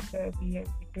therapy here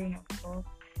with the grain of salt.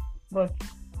 But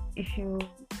if you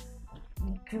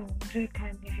if you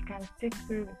can stick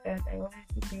through with that, I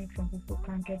honestly think some people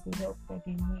can't get the help that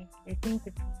they need. They think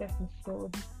the process is so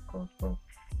difficult, but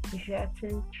if you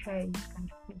actually try, you can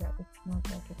see that it's not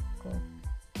that difficult.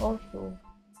 Also,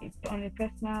 it's on a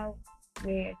personal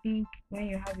way. I think when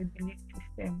you have a belief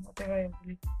system, whatever your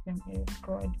belief system is,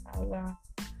 God, Allah,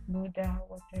 Buddha,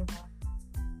 whatever,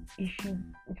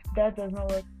 if that does not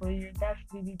work for you, that's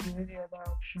really the only other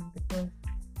option. Because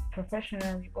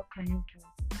professionally, what can you do?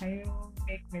 Can you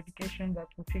make medication that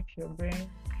will fix your brain?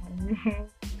 Can you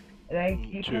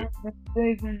you don't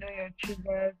even know your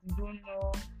triggers, you don't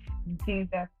know the things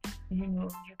that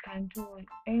you can do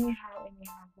anyhow.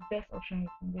 The best option you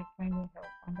can do is finding help,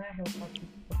 and that help is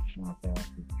professional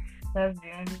therapy. That's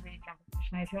the only way you can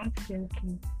professional. If you want to say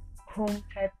okay, home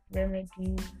type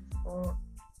remedies or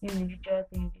individual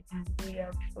things you can do, you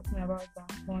have spoken about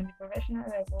that. But on the professional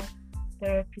level,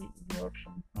 therapy is the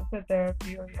option. After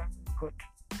therapy, or you have to good.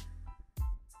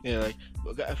 Yeah,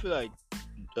 I feel like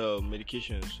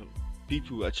medication. Some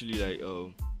people actually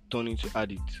turn into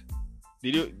addicts.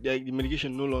 They don't the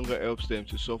medication no longer helps them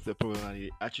to solve their problem, and they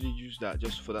actually use that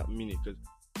just for that minute because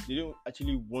they don't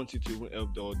actually want it to even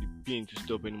help or the pain to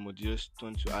stop anymore. They just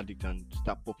turn to addict and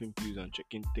start popping pills and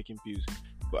taking pills.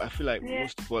 But I feel like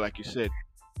most people, like you said,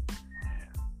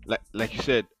 like you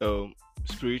said,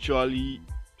 spiritually,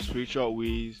 spiritual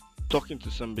ways, talking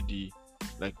to somebody,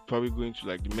 like probably going to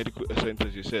like the medical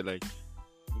centers. You said like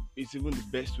it's even the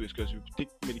best ways because if you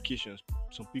take medications,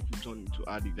 some people turn into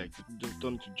addict, like they don't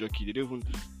turn into jockey. They don't even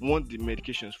want the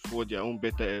medications for their own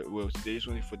better well. They just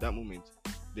want it for that moment.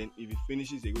 Then if it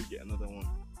finishes, they go get another one.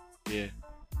 Yeah,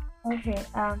 Okay.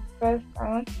 First, I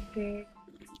want to say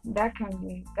that kind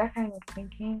of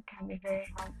thinking can be very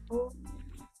harmful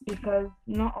because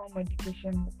not all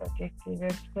medication is addictive,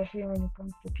 especially when it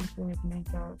comes to people with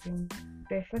mental illness.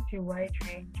 There's such a wide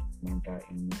range of mental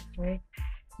illness, right?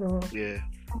 So yeah,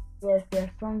 yes, there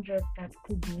are some drugs that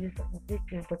could be used as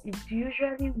addictive, but it's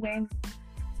usually when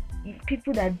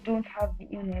people that don't have the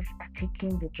illness are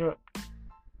taking the drug.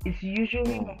 It's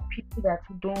usually mm, when people that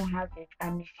don't have it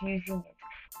are misusing it.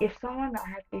 If someone that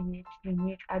has ADHD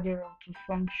needs Adderall to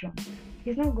function,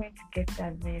 he's not going to get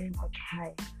that very much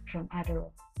high from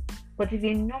Adderall. But if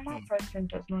a normal mm. person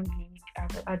does not need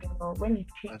Adderall, when he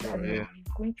I takes don't know. Yeah, Adderall,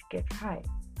 he's going to get high.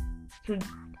 So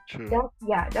true, that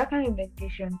yeah, that kind of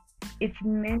medication, it's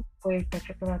meant for a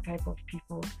particular type of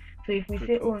people. So if we say,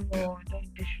 people. oh Yeah, no,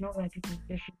 they should not take this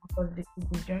medication because they could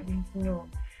be drinking, no,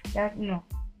 that no,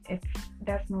 it's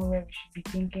that's not where we should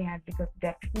be thinking at because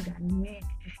there are people that need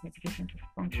this medication to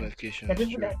function. There are medications.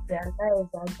 people True, that their lives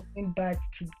are going bad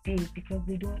today because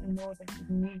they don't know that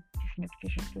they need this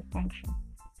medication to function.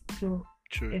 So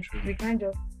true, it's true. we can't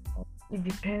just it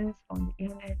depends on the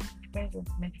illness, it depends on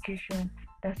the medication.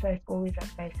 That's why it's always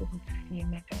advisable to see a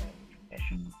mental health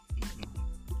professional.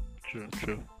 True,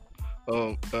 true.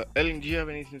 Ellen, do you have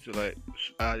anything to like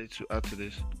add to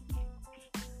this?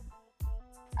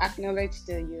 Acknowledge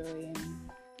that you're in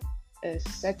a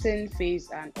certain phase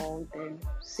and all, then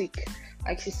seek,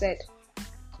 like she said,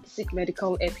 seek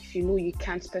medical help if you know you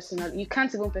can't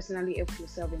even personally help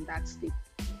yourself in that state.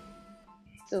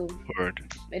 So Word.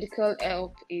 medical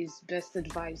help is best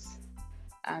advice,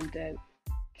 and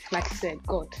like I said,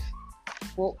 God,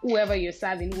 well, whoever you're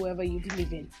serving, whoever you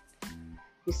believe in,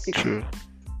 you seek True,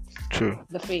 true.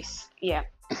 the face. Yeah.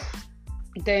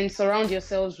 Then surround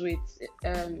yourselves with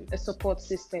a support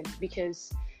system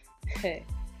because a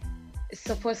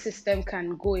support system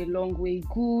can go a long way.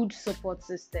 Good support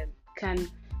system can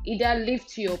either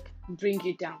lift you up, bring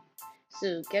you down.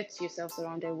 So get yourself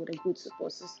surrounded with a good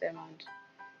support system, and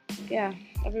yeah,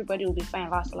 everybody will be fine.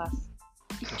 Last.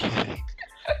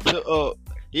 So,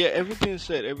 yeah, everything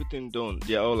said, everything done.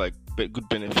 They're all like good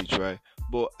benefits, right?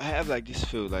 But I have like this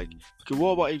feel like, okay,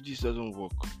 what about if this doesn't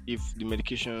work? If the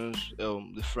medications,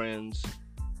 the friends,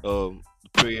 the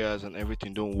prayers and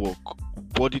everything don't work,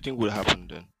 what do you think would happen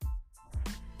then?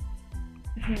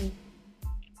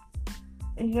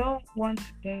 You don't want to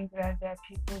think that there are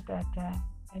people that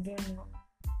I don't know,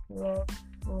 love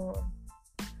or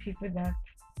people that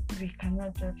we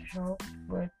cannot just help,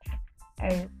 but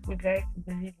I would like to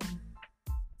believe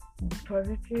in the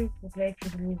positive, would like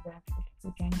to believe that if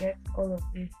we can get all of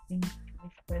these things to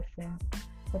this person,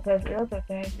 because a lot of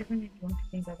times, even if you want to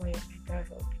think about your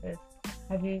mental health first,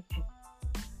 have you eaten?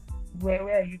 Where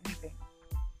are you living?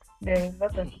 There are a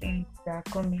lot of things that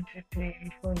come into play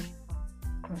before you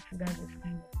consider this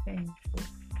kind of thing. So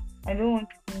I don't want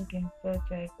to think in such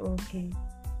like, okay,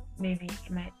 maybe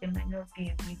it might not be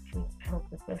a way to help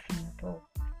the person at all,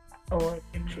 or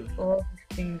True. all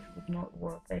these things would not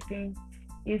work. I think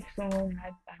if someone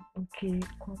had an okay,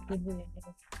 comfortable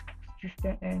enough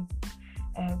system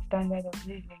and standard of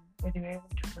living where they were able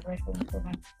to provide for themselves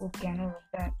and okay and all of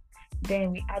that,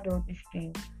 then we add all these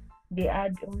things. They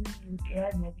had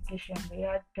medication, they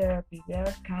had therapy, they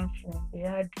had counseling, they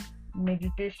had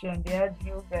meditation, they had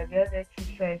yoga, they had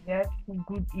exercise, they had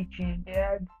good eating, they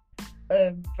had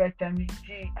vitamin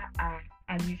D,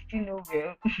 and you still know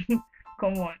well.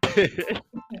 Come on.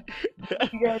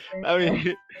 You guys I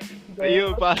mean,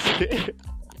 you pass it.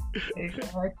 can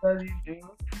actually do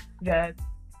that,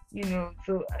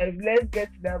 so let's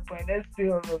get to that point. Let's say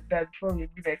all of that before we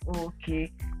be like, oh,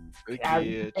 okay, Okay, I've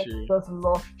yeah, true. just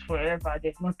lost forever.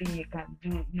 There's nothing you can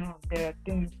do. No, there are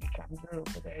things you can do,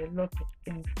 but there are a lot of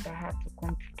things that have to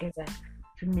come together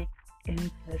to make any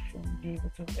person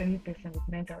with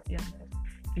mental illness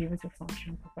be able to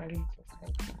function properly in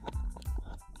society.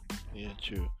 Yeah,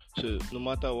 true. So no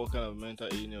matter what kind of mental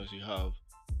illness you have,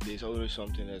 there's always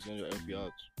something that's going to help you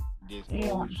out. There's Yeah.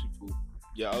 always people.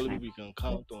 There are always people you can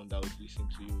count on that would listen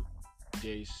to you.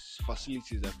 There is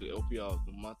facilities that could help you out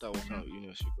no matter what kind of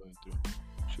illness you're going through.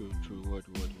 True, true. Word.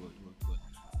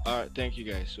 All right, thank you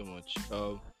guys so much.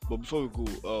 But before we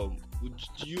go,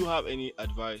 do you have any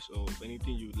advice or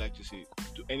anything you would like to say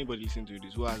to anybody listening to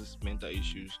this who has mental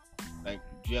issues? Like,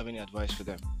 do you have any advice for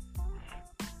them?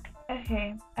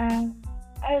 Okay.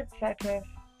 I would suggest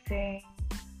saying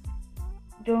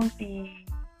don't be,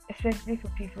 especially for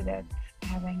people that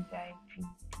have anxiety.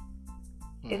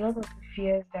 A lot of the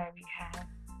fears that we have,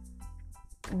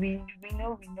 we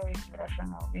know it's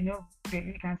rational. We know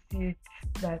we can see it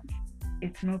that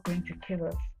it's not going to kill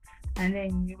us. And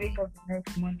then you wake up the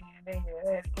next morning and then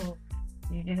you're like, oh,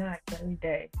 you did not actually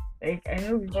die. Like, I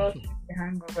know we've all seen the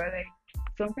hangover. Like,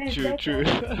 sometimes True.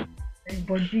 Like,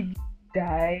 but did you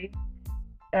die?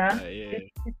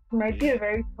 It might be a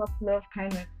very tough love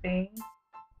kind of thing,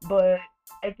 but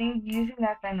I think using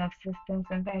that kind of system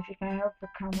sometimes it can help to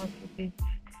calm us a bit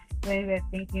when we're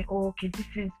thinking, oh, okay, this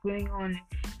is going on,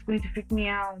 it's going to freak me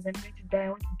out, I'm going to die, I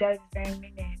want to die this very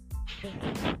minute. Just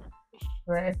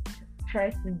rest, try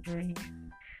to breathe,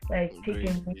 like take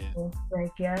a minute,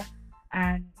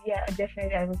 and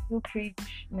definitely I will still preach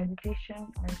meditation,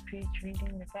 I will preach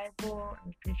reading the Bible, I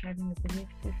will preach having a belief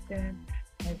system,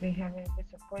 I will having a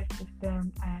support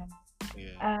system,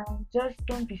 and just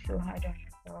don't be so hard on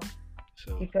yourself.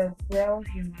 Because we're all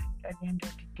humans at the end of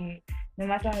the day. No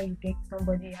matter how you think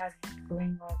somebody has it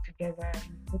going all together, and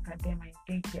you look at them and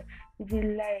you think, it's a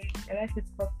lie. Their life is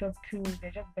fucked up too. They're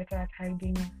just better at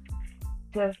hiding it.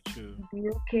 Just be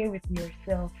okay with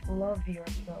yourself. Love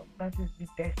yourself. That is the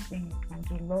best thing you can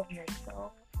do. Love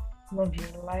yourself. Love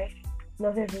your life.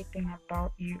 Love everything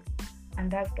about you. And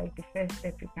that's like the first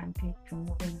step you can take to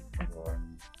moving into the world.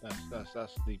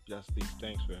 That's deep. That's deep.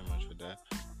 Thanks very much for that,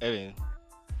 Evan.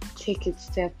 Take it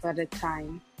step at a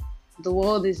time. The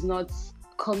world is not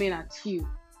coming at you.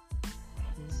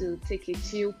 So take a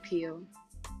chill pill.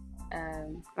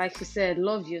 Like you said,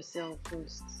 love yourself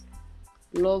first.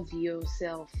 Love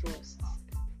yourself first.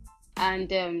 And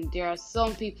there are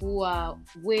some people who are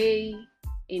way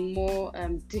in more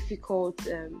difficult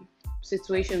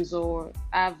situations or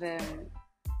have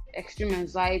extreme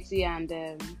anxiety and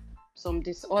some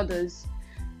disorders.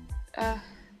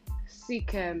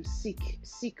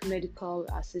 Seek medical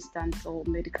assistance or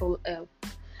medical help.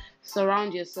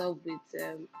 Surround yourself with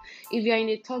if you're in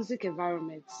a toxic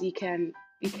environment, you can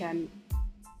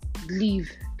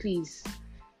leave, please,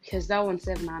 because that won't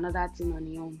serve another thing on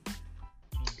your own.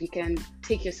 You can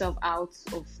take yourself out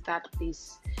of that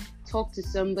place. Talk to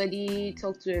somebody,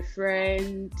 talk to a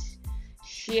friend,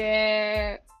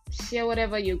 share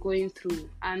whatever you're going through,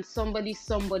 and somebody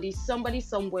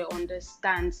somewhere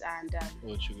understands and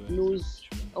knows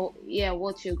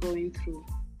what you're going through.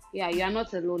 You are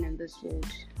not alone in this world.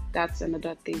 That's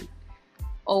another thing.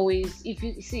 Always, if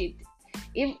you see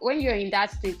it, when you're in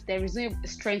that state, there is no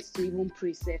strength to even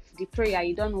pray. The prayer,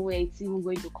 you don't know where it's even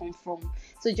going to come from.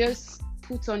 So just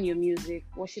put on your music,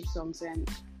 worship songs, and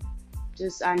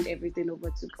just hand everything over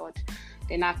to God.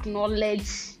 Then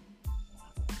acknowledge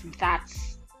that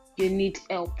you need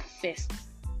help first.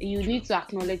 You need to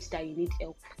acknowledge that you need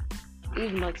help.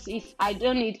 If I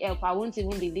don't need help, I won't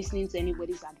even be listening to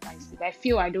anybody's advice. If I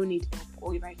feel I don't need help,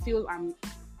 or if I feel I'm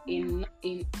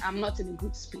not in a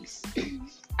good space,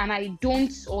 and I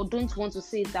don't want to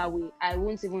say it that way, I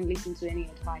won't even listen to any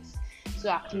advice. So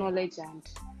acknowledge, and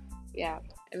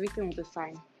everything will be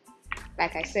fine.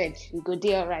 Like I said, we go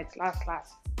there right. Last,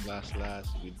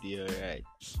 we do alright.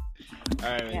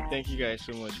 Alright, man. Thank you guys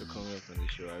so much for coming up on the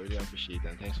show. I really appreciate it,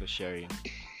 and thanks for sharing.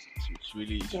 It's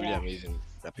really amazing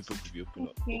that people could be open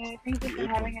up. Yeah, thank you for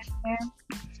having us here.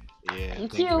 Yeah,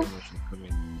 thank you very much for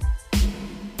coming.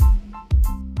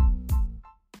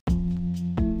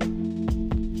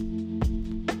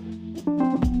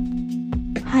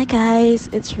 Hi guys,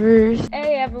 it's Ruth.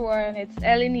 Hey everyone, it's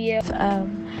Ellen here.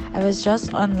 I was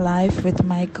just on live with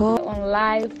Michael.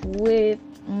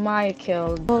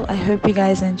 I hope you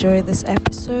guys enjoy this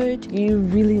episode. You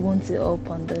really want to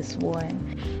open this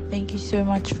one. Thank you so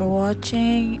much for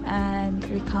watching, and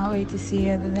we can't wait to see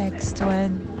you in the next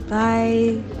one.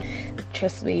 Bye.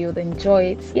 Trust me, you'll enjoy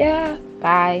it. Yeah.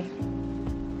 Bye.